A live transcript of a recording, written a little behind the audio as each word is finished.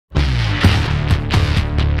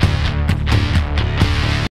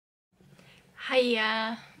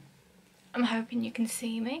Hiya, I'm hoping you can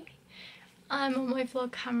see me. I'm on my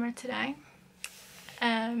vlog camera today.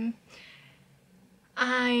 I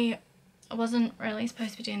wasn't really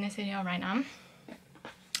supposed to be doing this video right now,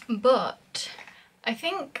 but I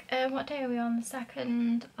think, what day are we on? The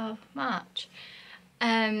 2nd of March.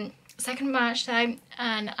 2nd of March time,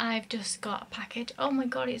 and I've just got a package. Oh my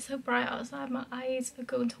god, it's so bright outside, my eyes are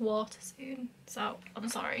going to water soon, so I'm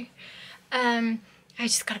sorry. I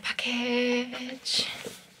just got a package.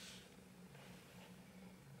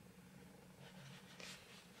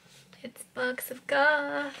 It's a box of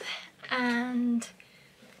Goth, and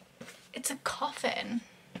it's a coffin.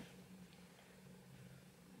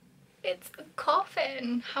 It's a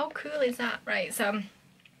coffin. How cool is that? Right, so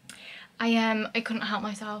I couldn't help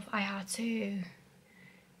myself. I had to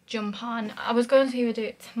jump on. I was going to either do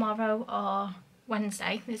it tomorrow or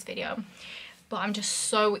Wednesday, this video, but I'm just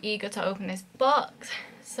so eager to open this box.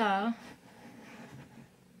 So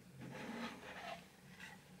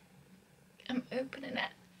I'm opening it.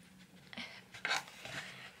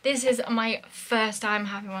 This is my first time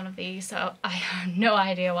having one of these, so I have no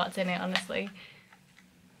idea what's in it, honestly.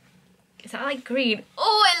 Is that like green?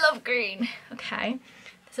 Oh, I love green. Okay,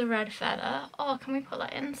 there's a red feather. Oh, can we put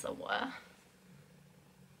that in somewhere?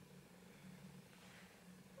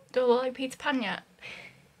 Do I look like Peter Pan yet?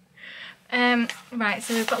 Right,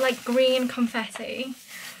 so we've got like green confetti.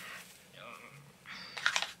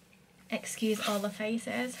 Excuse all the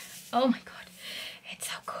faces. Oh my god, it's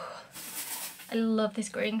so cool. I love this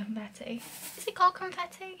green confetti. Is it called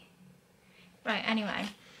confetti? Right, anyway.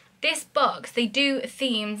 This box, they do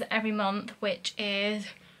themes every month, which is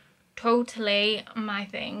totally my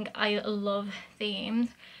thing. I love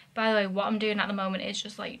themes. By the way, what I'm doing at the moment is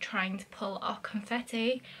just like trying to pull our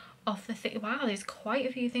confetti off the thing. Wow, there's quite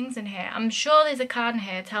a few things in here. I'm sure there's a card in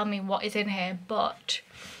here telling me what is in here, but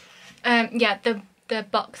yeah, the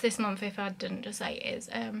box this month, if I didn't just say, is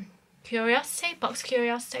Curiosity, box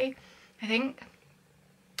Curiosity, I think.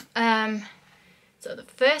 So the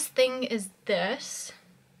first thing is this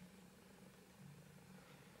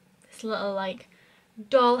little like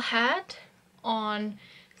doll head on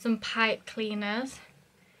some pipe cleaners.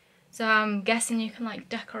 So I'm guessing you can like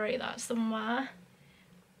decorate that somewhere.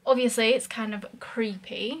 Obviously it's kind of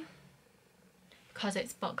creepy because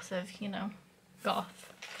it's box of, you know,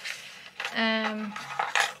 Goth. I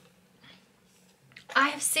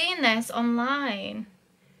have seen this online.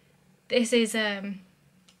 This is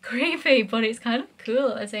creepy, but it's kind of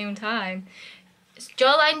cool at the same time. It's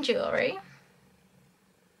jawline jewellery.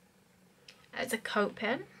 It's a coat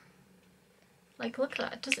pin. Like, look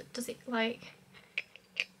at that. Does it like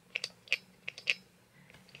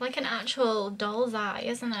an actual doll's eye,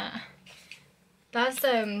 isn't it? That's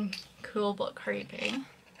cool but creepy.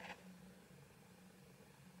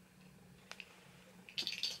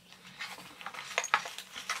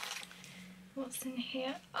 What's in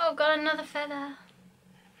here? Oh, got another feather.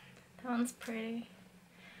 That one's pretty.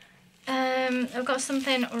 I've got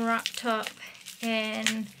something wrapped up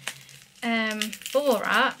in bubble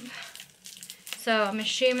wrap, so I'm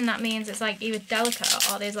assuming that means it's like either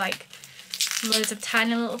delicate or there's like loads of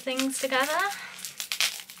tiny little things together,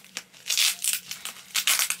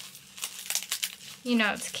 you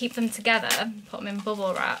know, to keep them together. Put them in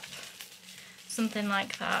bubble wrap, something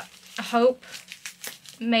like that. I hope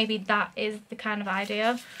maybe that is the kind of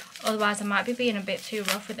idea, otherwise I might be being a bit too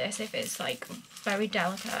rough with this if it's like very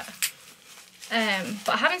delicate.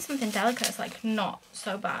 But having something delicate is like not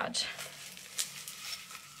so bad.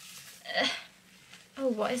 Oh,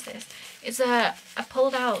 what is this? It's I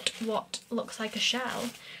pulled out what looks like a shell,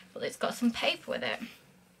 but it's got some paper with it.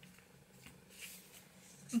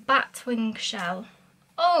 Batwing shell.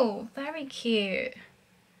 Oh, very cute.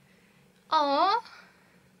 Aww.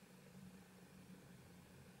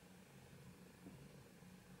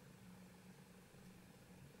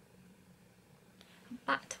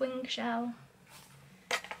 Batwing shell.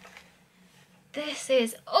 This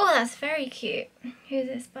is, oh, that's very cute. Who's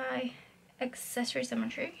this by? Accessory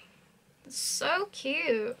Symmetry. It's so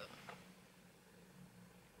cute.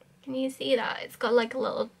 Can you see that? It's got like a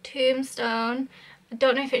little tombstone. I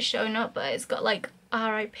don't know if it's showing up, but it's got like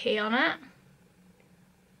RIP on it.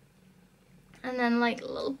 And then like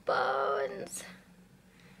little bones.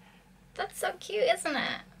 That's so cute, isn't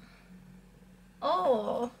it?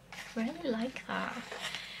 Oh, really like that.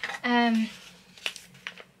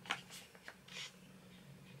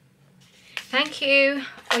 Thank you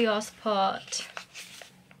for your support.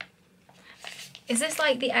 Is this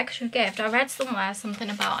like the extra gift? I read somewhere something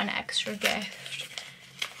about an extra gift,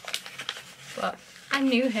 but I'm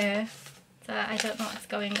new here, so I don't know what's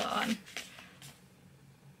going on.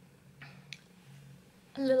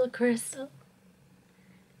 A little crystal.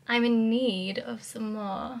 I'm in need of some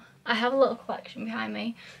more. I have a little collection behind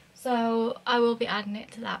me, so I will be adding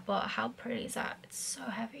it to that, but how pretty is that? It's so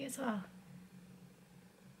heavy as well.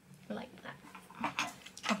 Like that.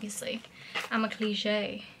 Obviously, I'm a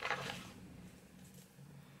cliche.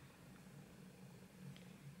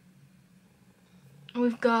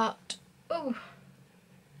 We've got, oh,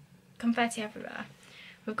 confetti everywhere.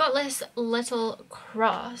 We've got this little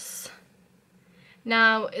cross.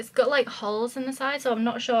 Now, it's got like holes in the side, so I'm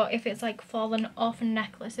not sure if it's like fallen off a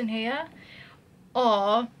necklace in here,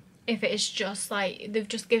 or if it's just like, they've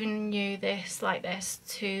just given you this like this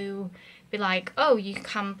to be like, oh, you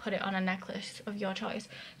can put it on a necklace of your choice.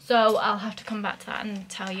 So I'll have to come back to that and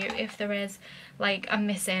tell you if there is like a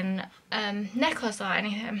missing necklace or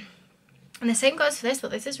anything. And the same goes for this,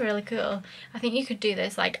 but this is really cool. I think you could do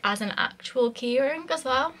this like as an actual key ring as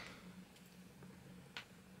well.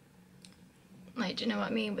 Like, do you know what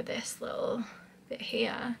I mean with this little bit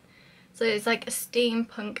here? So it's like a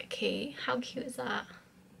steampunk key. How cute is that?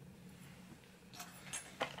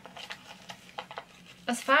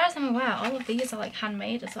 As far as I'm aware, all of these are like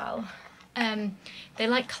handmade as well. They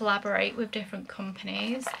like collaborate with different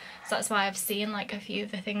companies. So that's why I've seen like a few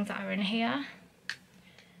of the things that are in here.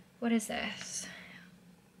 What is this?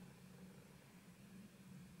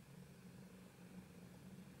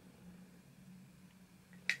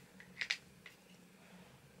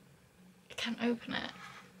 I can't open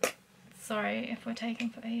it. Sorry if we're taking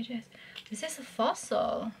for ages. Is this a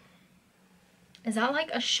fossil? Is that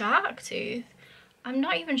like a shark tooth? I'm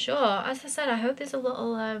not even sure. As I said, I hope there's a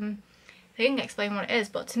little thing explain what it is,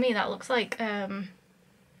 but to me that looks like a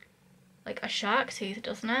shark tooth,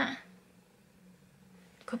 doesn't it?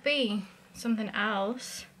 Could be something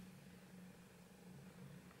else.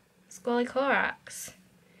 Squalicorax.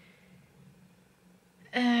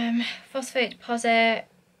 Phosphate deposit,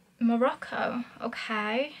 Morocco.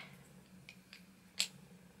 Okay.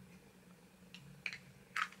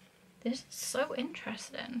 This is so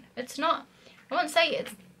interesting. It's not, I wouldn't say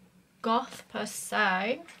it's goth per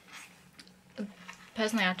se.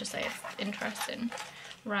 Personally, I'd just say it's interesting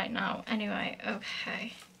right now. Anyway,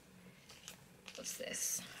 okay. What's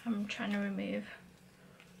this? I'm trying to remove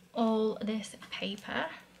all this paper.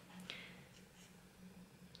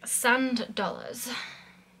 Sand dollars.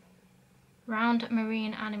 Round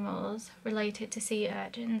marine animals related to sea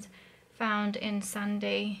urchins found in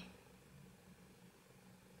sandy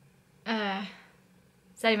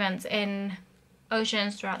sediments in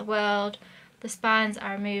oceans throughout the world. The spines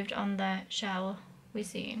are removed on the shell we've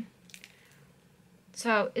seen.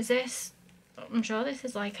 So is this, I'm sure this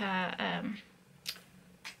is like a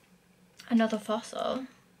another fossil.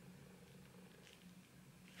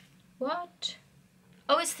 What?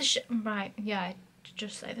 Oh, it's the right, yeah,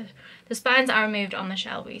 just say the spines are removed on the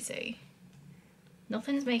shell we see.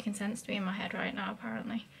 Nothing's making sense to me in my head right now,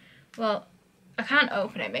 apparently. Well, I can't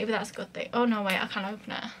open it. Maybe that's a good thing. Oh no, wait, I can't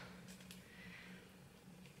open it.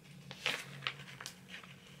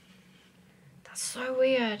 That's so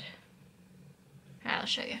weird. Right, I'll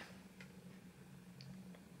show you.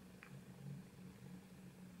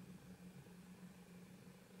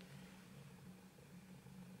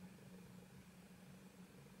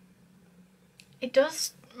 It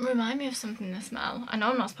does remind me of something to smell. I know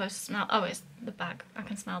I'm not supposed to smell. Oh, it's the bag. I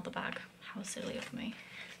can smell the bag. How silly of me.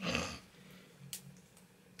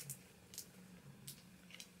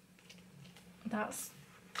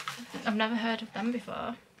 I've never heard of them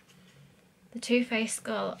before. The two-faced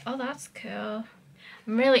skull. Oh, that's cool.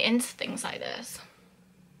 I'm really into things like this.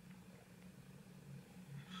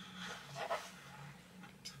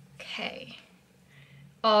 Okay.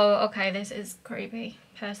 Oh, okay, this is creepy,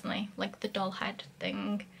 personally. Like the doll head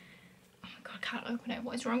thing. Oh my god, I can't open it.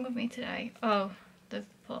 What is wrong with me today? Oh, they've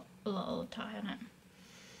put a little tie on it.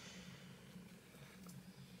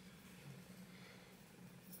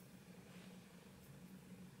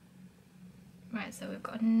 Right, so we've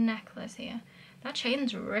got a necklace here. That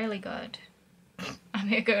chain's really good. I'm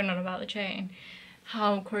here going on about the chain.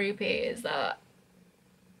 How creepy is that?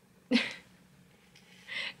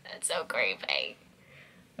 That's so creepy.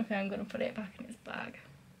 Okay, I'm gonna put it back in its bag.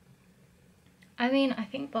 I mean, I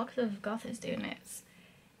think Box of Goth is doing its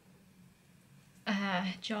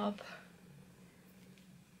job.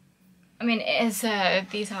 I mean, it is,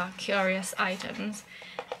 these are curious items.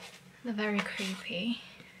 They're very creepy.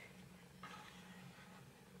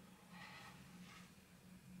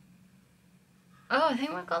 Oh, I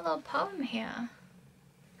think we've got a little poem here.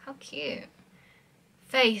 How cute.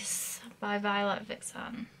 Face by Violet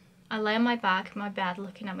Vixen. I lay on my back in my bed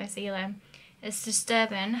looking at my ceiling. It's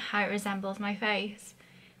disturbing how it resembles my face.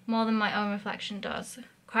 more than my own reflection does.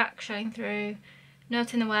 Crack showing through,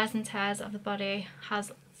 noting the wears and tears of the body,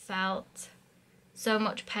 has felt so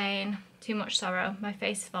much pain, too much sorrow, my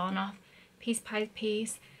face is fallen off, piece by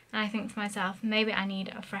piece, and I think to myself, maybe I need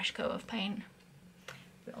a fresh coat of paint.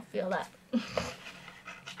 We'll feel that.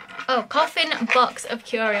 Oh, coffin box of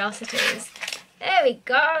curiosities. There we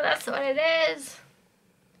go, that's what it is.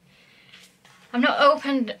 I've not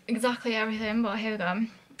opened exactly everything, but here we go.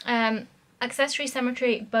 Accessory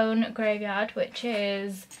Cemetery Bone Graveyard, which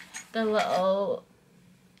is the little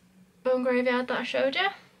bone graveyard that I showed you.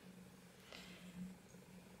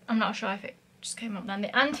 I'm not sure if it just came up then.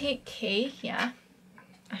 The Antique Key, yeah,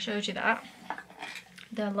 I showed you that.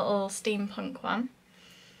 The little steampunk one.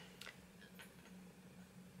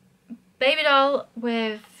 Baby doll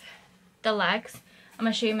with the legs. I'm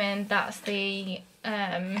assuming that's the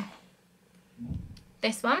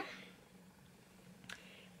this one.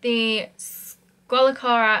 The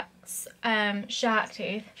Squalocorax shark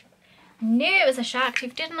tooth. Knew it was a shark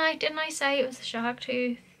tooth, didn't I? Didn't I say it was a shark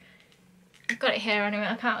tooth? I've got it here anyway.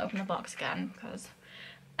 I can't open the box again because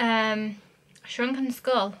Shrunken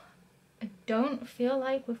Skull. I don't feel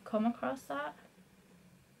like we've come across that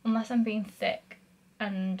unless I'm being thick,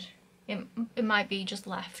 and it might be just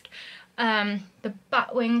left. The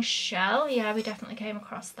Batwing Shell, yeah, we definitely came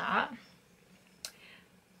across that.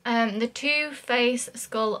 The Two-Face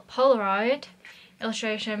Skull Polaroid,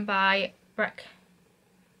 illustration by Brooch.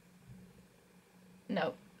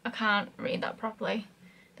 No, I can't read that properly,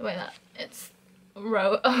 the way that it's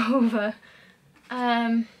wrote over.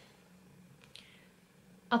 I'll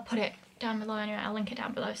put it down below anyway, I'll link it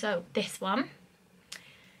down below. So this one.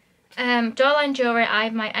 Jawline Jewelry, I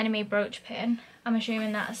have my enemy brooch pin. I'm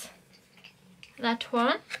assuming that's that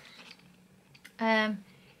one.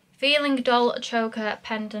 Feeling Doll Choker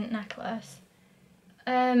Pendant Necklace.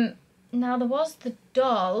 Now there was the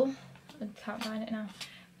doll, I can't find it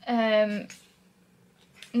now,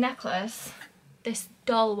 necklace, this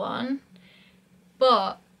doll one,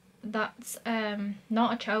 but that's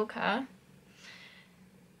not a choker.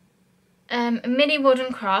 A mini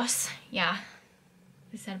wooden cross, yeah,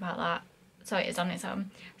 they said about that, so it is on its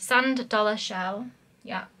own. Sand dollar shell,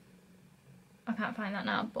 yeah, I can't find that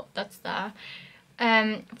now, but that's there.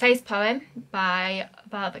 Face Poem by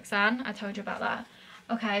Vixen, I told you about that.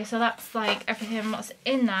 Okay, so that's like everything what's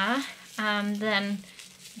in there, and then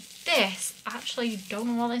this, actually don't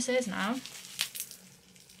know what this is now,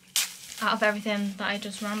 out of everything that I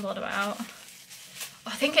just rambled about.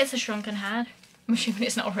 I think it's a shrunken head. I'm assuming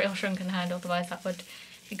it's not a real shrunken head, otherwise that would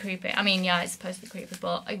be creepy. I mean, yeah, it's supposed to be creepy,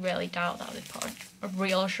 but I really doubt that they'd put a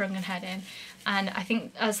real shrunken head in. And I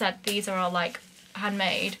think, as I said, these are all like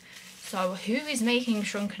handmade. So who is making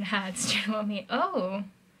shrunken heads? Do you know what I mean? Oh,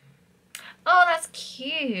 that's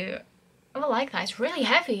cute. Oh, I like that. It's really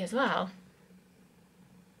heavy as well.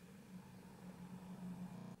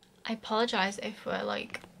 I apologise if we're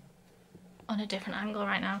like on a different angle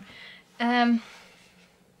right now.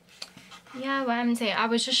 Yeah, we're empty. I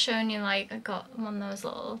was just showing you, like, I got one of those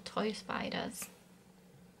little toy spiders.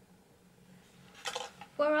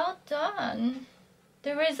 We're all done.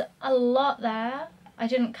 There is a lot there. I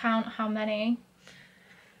didn't count how many,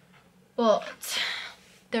 but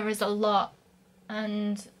there is a lot.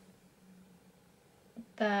 And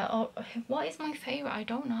what is my favourite? I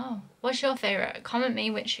don't know. What's your favourite? Comment me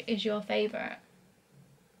which is your favourite.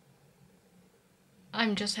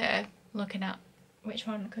 I'm just here looking at which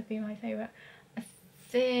one could be my favourite. I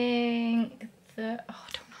think the, oh,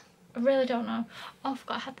 I don't know. I really don't know. Oh, I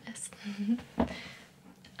forgot I had this.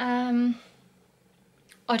 I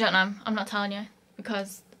don't know. I'm not telling you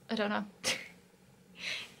because I don't know.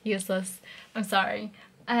 Useless. I'm sorry.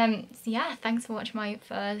 So yeah, thanks for watching my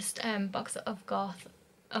first box of Goth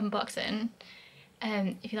unboxing.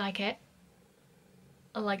 If you like it,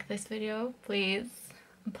 like this video, please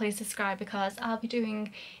subscribe, because I'll be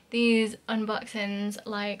doing these unboxings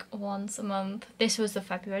like once a month. This was the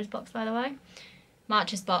February's box, by the way.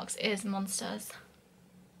 March's box is monsters.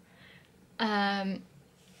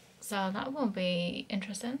 So that will be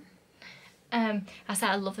interesting. I said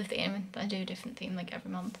I love the theme. I do a different theme like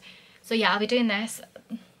every month. So yeah, I'll be doing this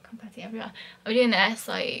confetti everywhere. I'll be doing this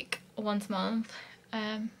like once a month.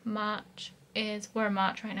 March is, we're in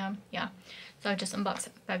March right now, yeah. So I just unboxed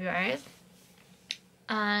February's,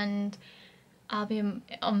 and I'll be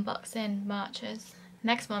unboxing March's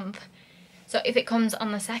next month. So if it comes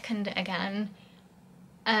on the 2nd again,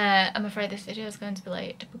 I'm afraid this video is going to be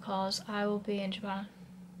late because I will be in Japan.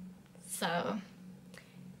 So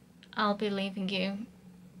I'll be leaving you.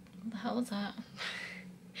 What the hell was that?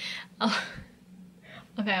 Oh,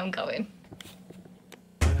 okay, I'm going.